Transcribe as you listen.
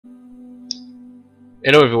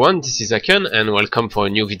Hello everyone, this is Aken and welcome for a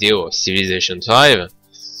new video of Civilization 5.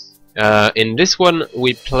 In this one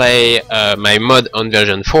we play my mod on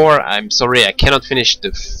version 4. I'm sorry I cannot finish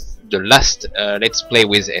the last let's play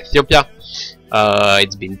with Ethiopia.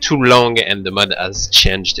 It's been too long and the mod has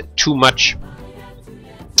changed too much.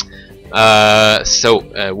 So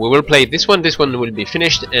we will play this one. This one will be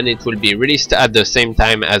finished and it will be released at the same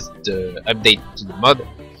time as the update to the mod.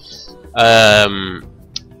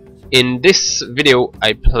 In this video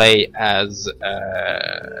I play as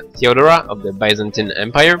Theodora of the Byzantine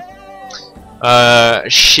Empire.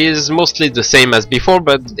 She's mostly the same as before,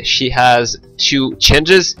 but she has two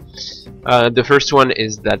changes. The first one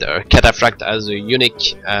is that her cataphract has a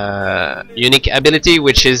unique ability,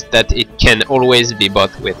 which is that it can always be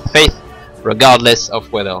bought with faith, regardless of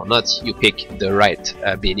whether or not you pick the right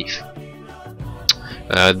belief.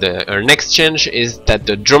 Her next change is that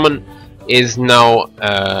the Drummond is now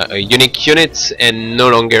a unique unit and no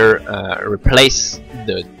longer replace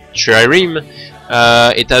the trireme.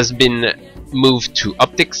 It has been moved to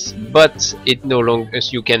optics, but it no longer,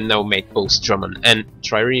 you can now make both Drummond and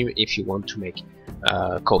trireme if you want to make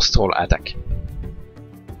coastal attack.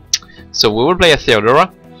 So we will play a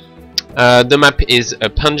Theodora. The map is a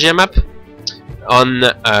Pangaea map on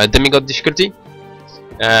demigod difficulty.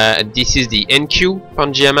 This is the NQ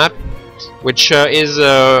Pangaea map, which is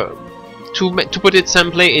to put it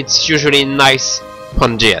simply, it's usually nice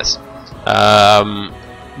Pangaeas.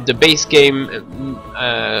 The base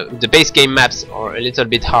game maps are a little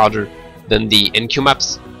bit harder than the NQ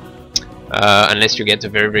maps, unless you get a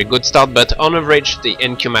very good start. But on average, the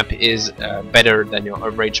NQ map is better than your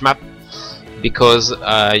average map because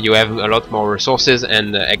you have a lot more resources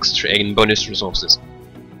and extra and bonus resources.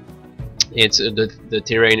 It's the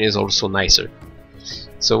terrain is also nicer.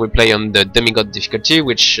 So we play on the demigod difficulty,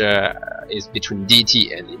 which is between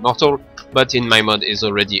DT and immortal, but in my mod is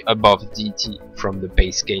already above DT from the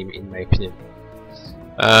base game, in my opinion.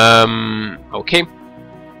 Okay.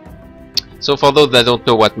 So for those that don't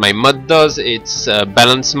know what my mod does, it's a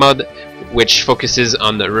balance mod, which focuses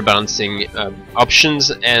on the rebalancing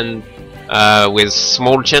options and with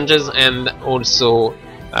small changes, and also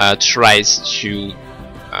tries to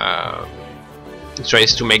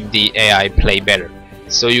make the AI play better.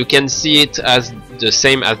 So you can see it as the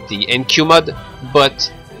same as the NQ mod,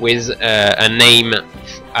 but with an aim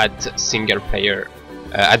at single player,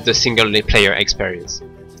 at the single player experience.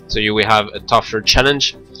 So you will have a tougher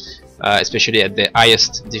challenge, especially at the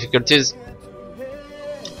highest difficulties.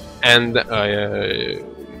 And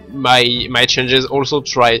my changes also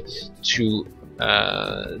try to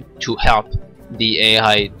help the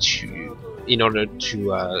AI in order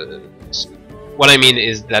to. What I mean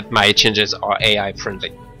is that my changes are AI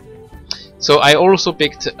friendly. So I also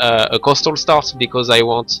picked a coastal start because I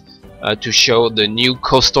want to show the new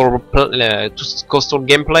coastal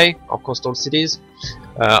gameplay or coastal cities,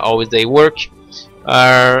 how they work.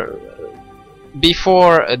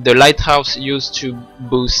 Before, the lighthouse used to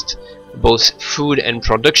boost both food and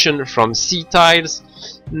production from sea tiles.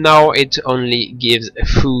 Now it only gives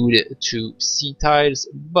food to sea tiles,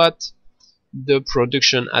 but the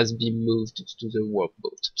production has been moved to the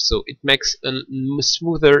workboat, so it makes a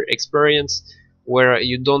smoother experience where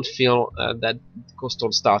you don't feel that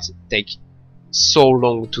coastal starts take so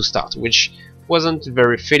long to start, which wasn't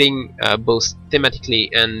very fitting both thematically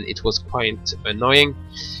and it was quite annoying.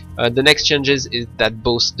 The next changes is that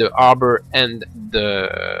both the harbor and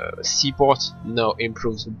the seaport now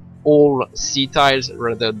improves all sea tiles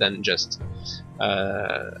rather than just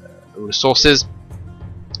resources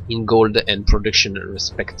in gold and production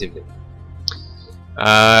respectively.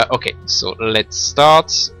 Okay, so let's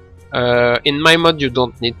start. In my mod you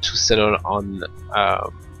don't need to settle on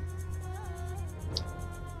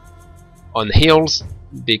hills,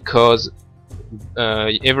 because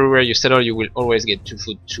everywhere you settle you will always get 2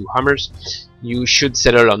 food, 2 hammers. You should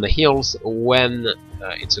settle on the hills when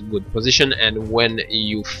it's a good position and when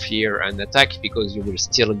you fear an attack, because you will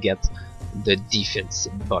still get the defense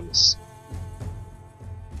bonus.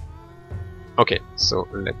 Okay, so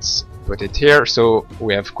let's put it here. So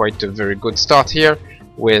we have quite a very good start here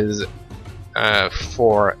with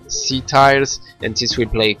 4 sea tiles, and since we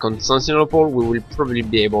play Constantinople we will probably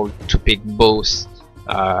be able to pick both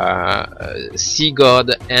Sea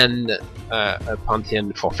God and a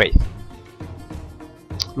Pantheon for Faith,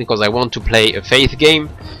 because I want to play a Faith game,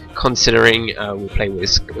 considering we play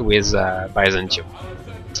with Byzantium.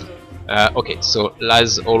 Okay, so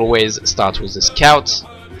as always start with the scout.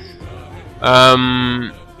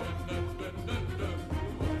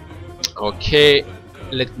 Okay,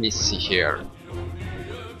 let me see here.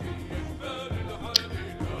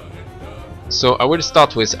 So I will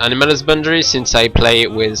start with animal husbandry since I play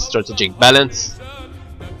with strategic balance.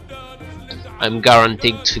 I'm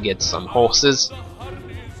guaranteed to get some horses.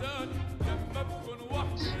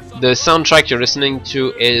 The soundtrack you're listening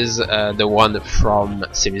to is the one from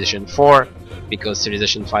Civilization 4, because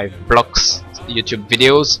Civilization 5 blocks YouTube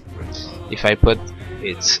videos if I put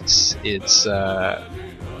its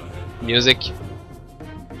music.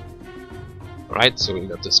 Right, so we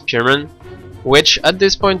got the Spearman, which at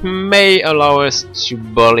this point may allow us to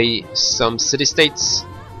bully some city-states.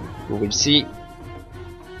 We will see.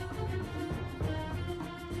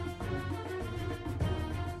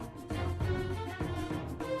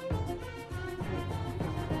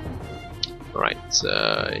 Right,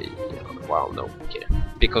 yeah, well, no, okay,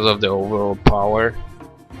 because of the overall power.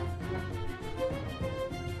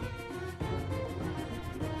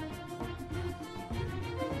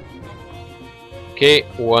 Okay,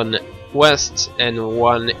 one west and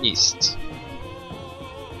one east.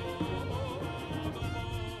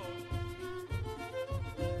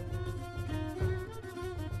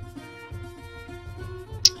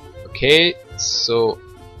 Okay, so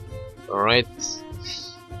alright,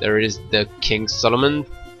 there is the King Solomon.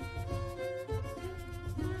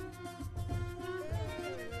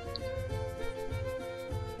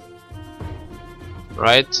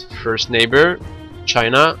 Right, first neighbor,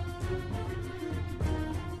 China.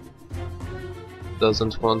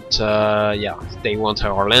 Doesn't want, yeah, they want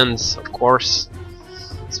our lands, of course,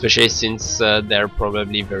 especially since they're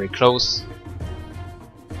probably very close.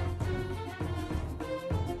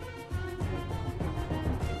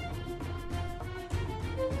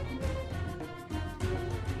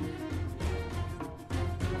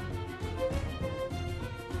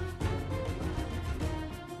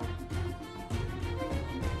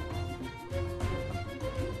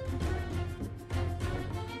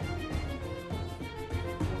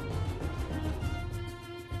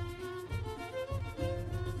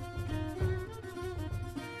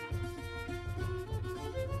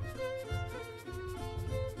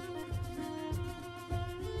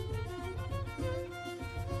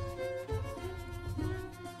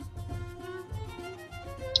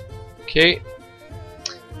 Okay,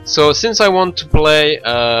 so since I want to play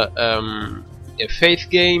a faith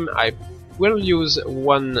game, I will use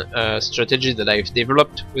one strategy that I've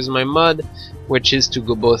developed with my mod, which is to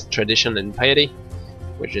go both tradition and piety,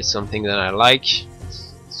 which is something that I like.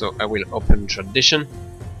 So I will open tradition.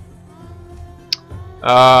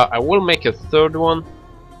 I will make a third one.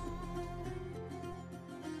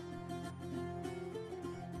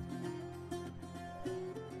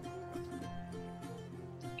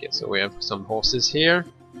 Okay, so we have some horses here.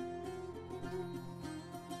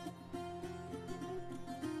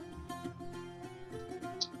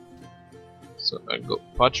 So I'll go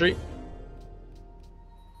pottery.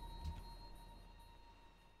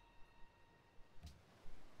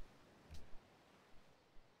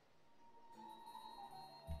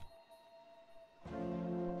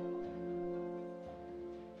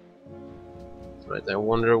 Right, I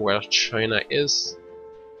wonder where China is.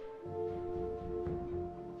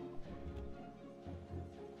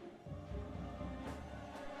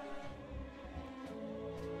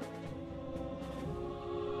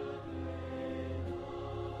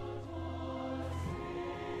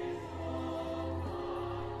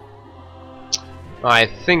 I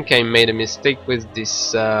think I made a mistake with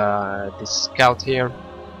this this scout here.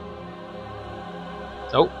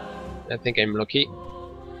 Oh, I think I'm lucky.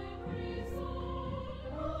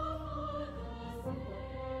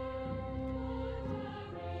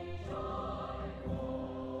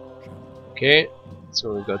 Okay,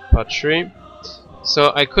 so we got pottery.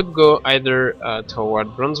 So I could go either toward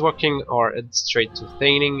bronzeworking or head straight to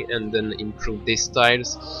thaining and then improve these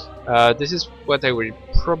styles. This is what I will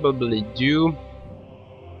probably do.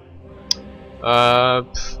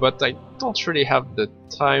 But I don't really have the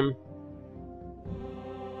time.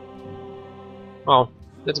 Oh,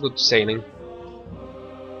 let's go to sailing.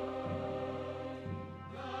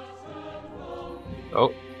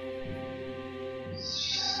 Oh.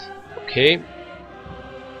 Okay.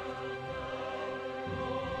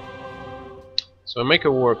 So I make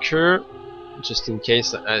a worker, just in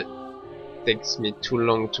case it takes me too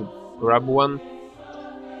long to grab one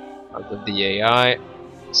out of the AI.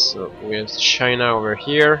 So we have China over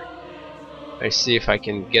here. I see if I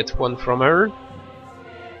can get one from her.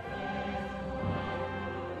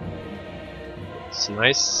 It's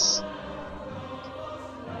nice.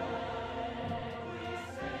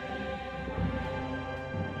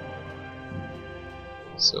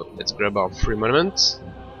 So let's grab our free monument.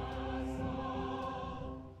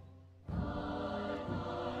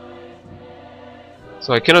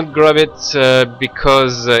 So I cannot grab it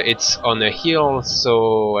because it's on a hill,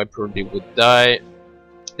 so I probably would die,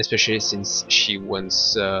 especially since she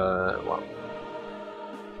wants, well,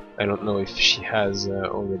 I don't know if she has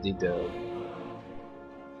already the,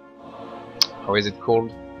 how is it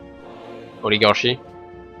called? Oligarchy.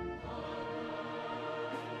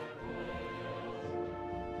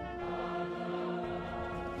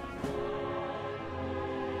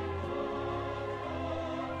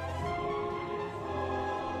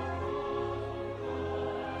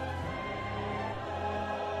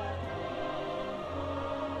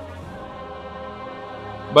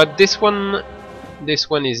 But this one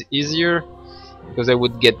is easier because I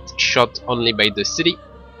would get shot only by the city.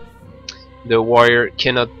 The warrior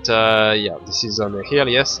cannot, yeah, this is on a hill,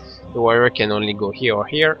 yes. The warrior can only go here or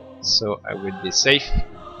here, so I will be safe.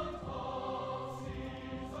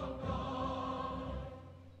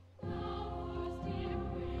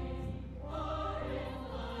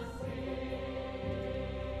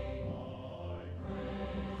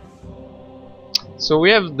 So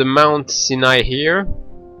we have the Mount Sinai here.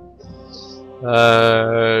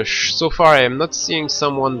 So far I am not seeing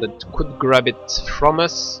someone that could grab it from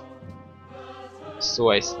us,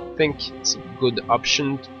 so I think it's a good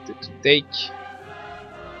option to take.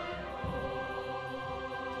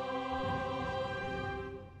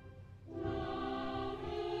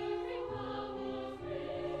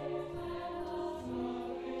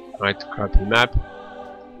 Right, crappy map.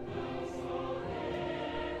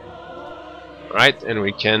 Right, and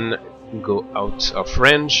we can go out of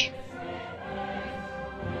range.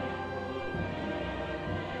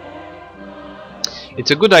 It's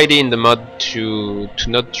a good idea in the mod to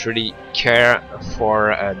not really care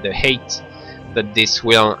for the hate that this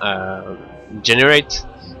will generate,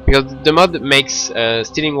 because the mod makes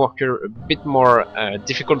stealing worker a bit more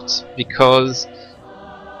difficult because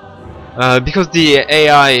the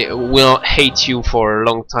AI will hate you for a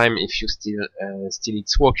long time if you steal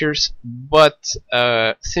its workers. But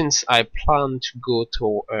since I plan to go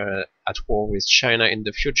to at war with China in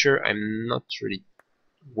the future, I'm not really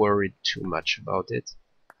worried too much about it.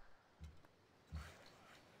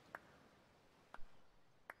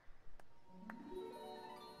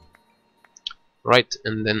 Right,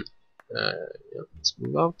 and then yeah, let's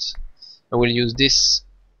move out. I will use this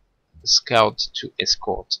scout to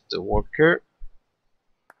escort the worker.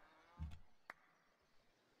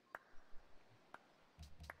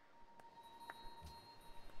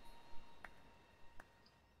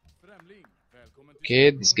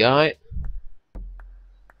 Okay, this guy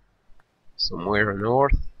somewhere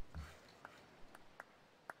north.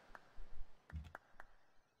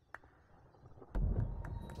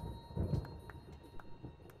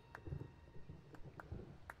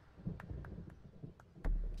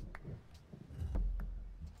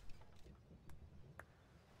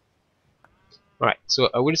 Right, so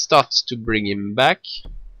I will start to bring him back.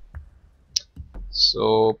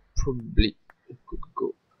 So probably it could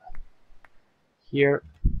go here.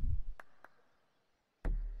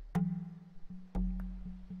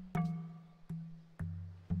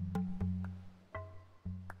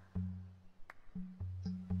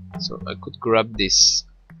 So I could grab this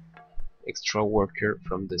extra worker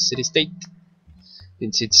from the city-state.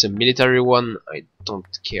 Since it's a military one, I don't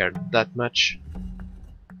care that much.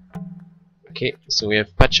 Okay, so we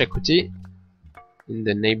have Pachacuti in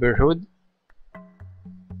the neighborhood.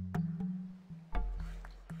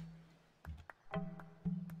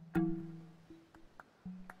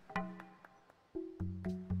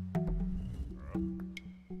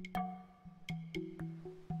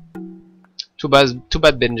 Too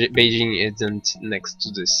bad Beijing isn't next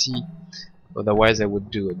to the sea. Otherwise, I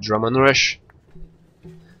would do a drum and rush.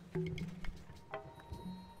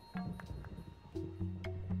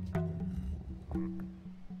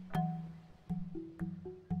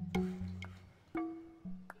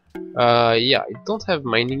 Yeah, I don't have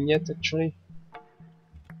mining yet, actually.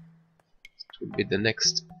 It would be the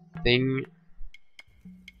next thing.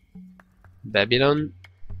 Babylon.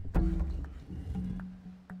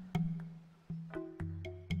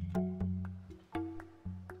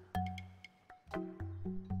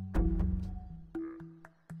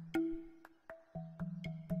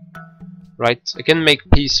 Right, I can make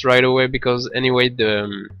peace right away because anyway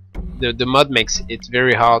the mod makes it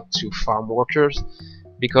very hard to farm workers,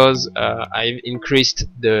 because I've increased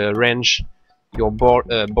the range, your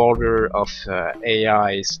border of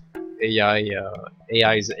AIs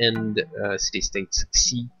and city-states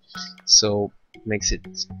C, so it makes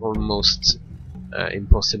it almost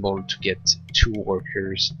impossible to get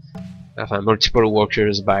multiple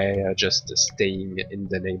workers by just staying in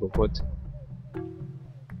the neighborhood.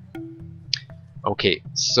 Okay,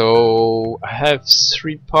 so I have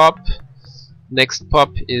 3 pop. Next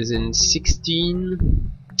pop is in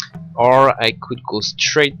 16, or I could go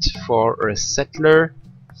straight for a settler.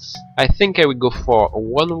 I think I would go for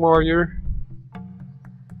 1 warrior.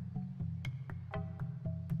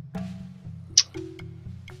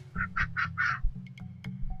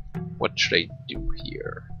 What should I do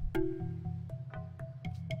here?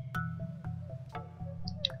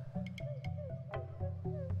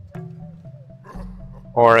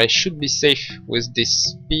 Or I should be safe with this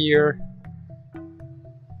spear.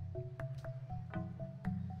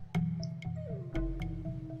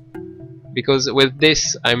 Because with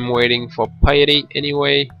this I'm waiting for piety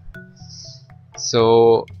anyway.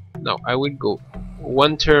 So now I will go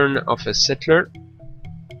 1 turn of a settler.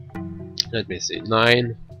 Let me see,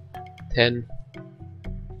 9, 10.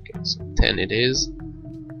 Okay, so 10 it is.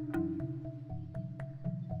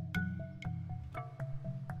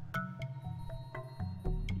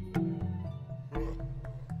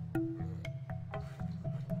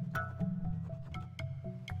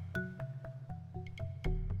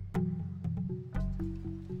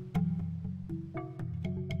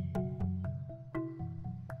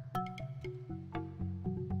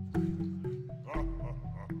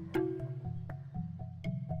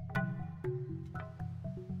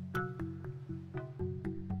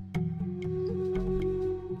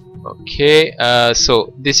 Okay,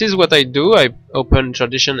 so this is what I do. I open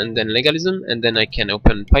tradition and then legalism, and then I can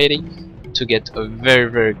open piety to get a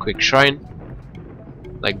very quick shrine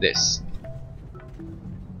like this.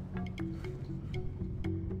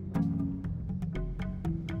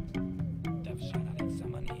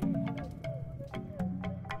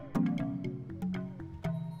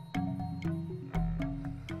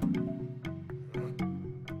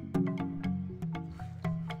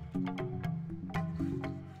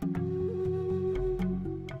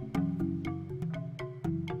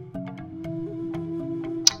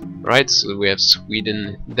 Right, so we have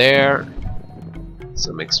Sweden there,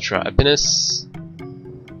 some extra happiness.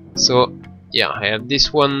 So yeah, I have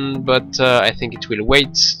this one, but I think it will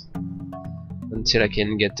wait until I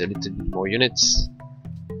can get a little bit more units.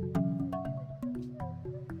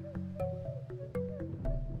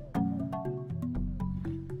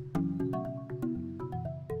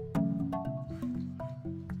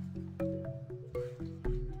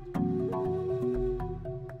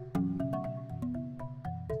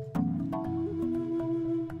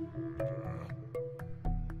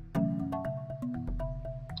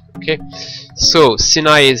 Okay, so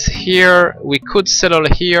Sinai is here. We could settle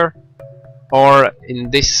here or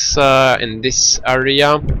in this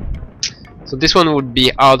area. So this one would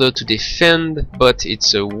be harder to defend, but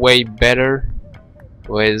it's a way better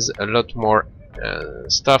with a lot more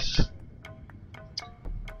stuff.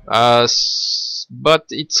 But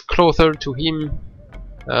it's closer to him.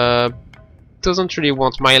 Doesn't really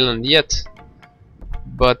want my land yet,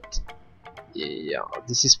 but yeah,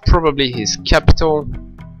 this is probably his capital.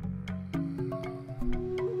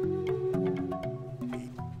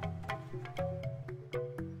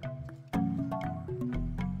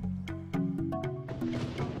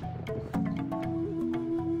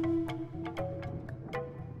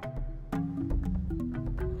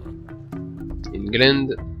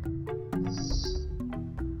 England.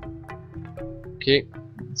 Okay,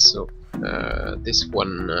 so this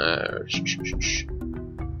one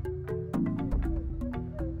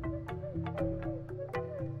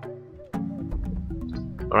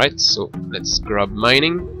alright, so let's grab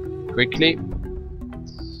mining quickly,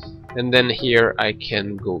 and then here I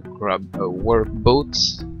can go grab a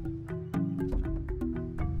workboat.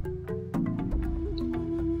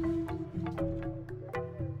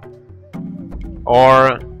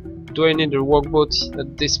 Or do I need a workboat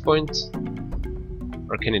at this point,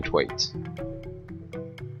 or can it wait?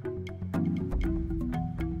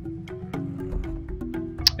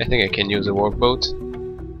 I think I can use a workboat.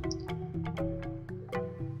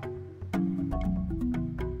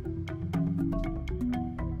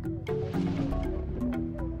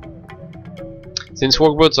 Since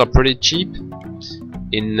workboats are pretty cheap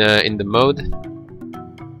in the mode.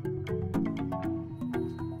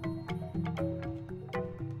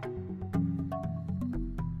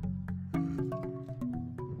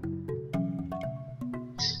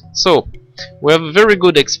 So we have a very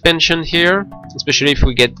good expansion here, especially if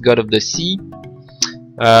we get God of the Sea,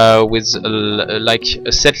 with like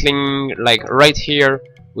a settling like right here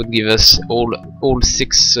would give us all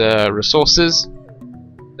 6 resources,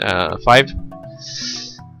 5,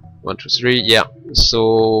 1, 2, 3, yeah.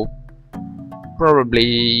 So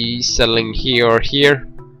probably settling here or here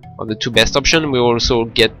are the two best options. We also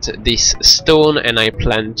get this stone, and I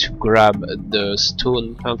plan to grab the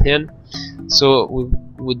stone pantheon. So we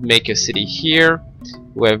would make a city here.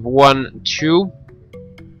 We have 1, 2.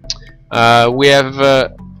 We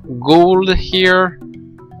have gold here.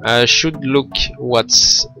 Should look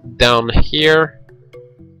what's down here.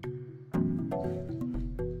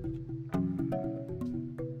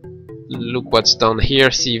 Look what's down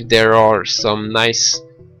here. See if there are some nice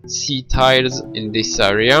sea tiles in this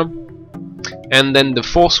area. And then the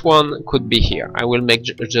fourth one could be here. I will make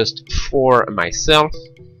just 4 myself,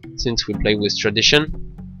 since we play with tradition.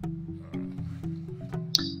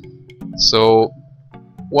 So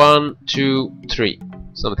 1, 2, 3,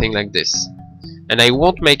 something like this. And I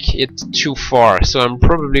won't make it too far, so I'm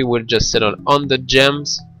probably will just settle on the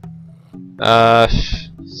gems. 1,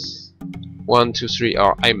 2, 3.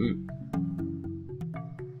 Or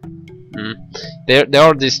there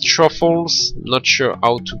are these truffles. Not sure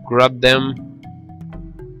how to grab them.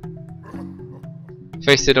 If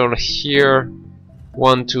I settle here,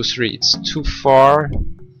 1, 2, 3, it's too far.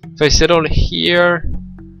 If I settle here,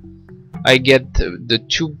 I get the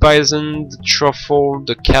 2 bison, the truffle,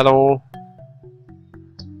 the cattle,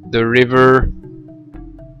 the river.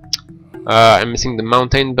 I'm missing the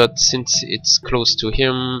mountain, but since it's close to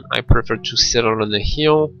him, I prefer to settle on a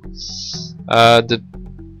hill. The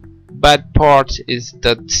bad part is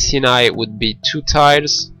that Sinai would be 2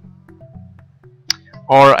 tiles,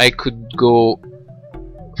 or I could go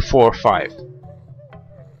 4 or 5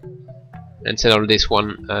 and settle this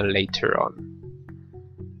one later on.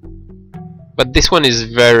 But this one is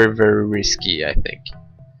very, very risky, I think,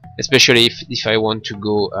 especially if I want to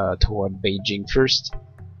go toward Beijing first.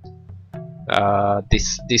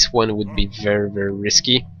 This one would be very, very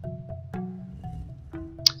risky.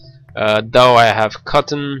 Though I have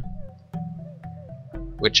cotton,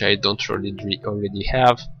 which I don't already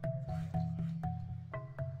have.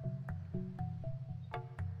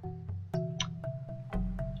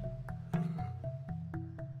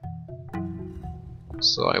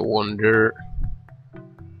 So I wonder.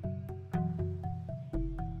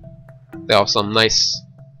 There are some nice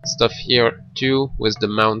stuff here too with the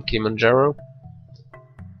Mount Kilimanjaro.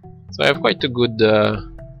 So I have quite a good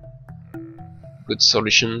good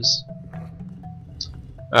solutions.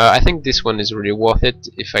 I think this one is really worth it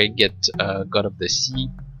if I get God of the Sea.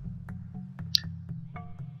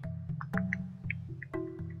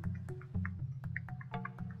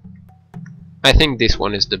 I think this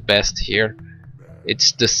one is the best here.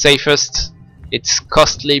 It's the safest. It's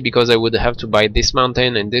costly because I would have to buy this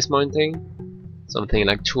mountain and this mountain, something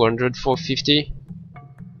like 200, 450.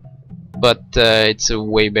 But it's a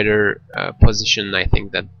way better position, I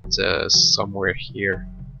think, that somewhere here,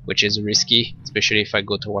 which is risky, especially if I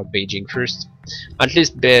go toward Beijing first. At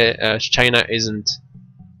least China isn't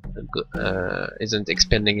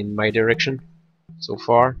expanding in my direction so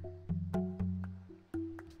far.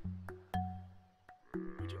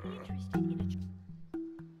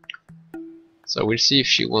 So we'll see if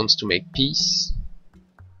she wants to make peace.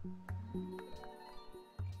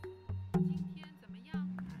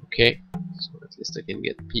 Okay, so at least I can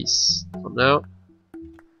get peace for now.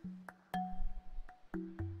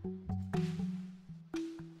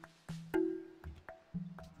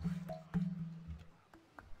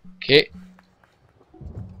 Okay.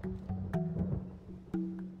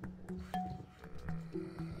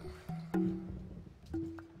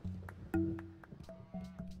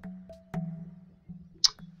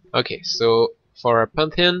 Okay, so for a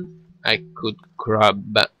pantheon, I could grab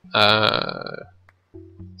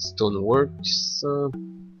stoneworks,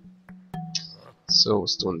 so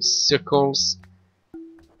stone circles,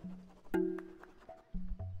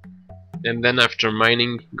 and then after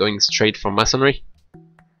mining, going straight for masonry.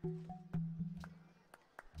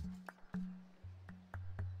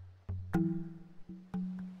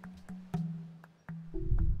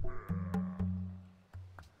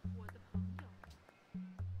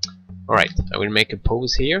 Alright, I will make a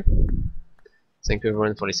pause here. Thank you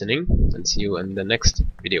everyone for listening, and see you in the next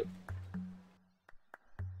video.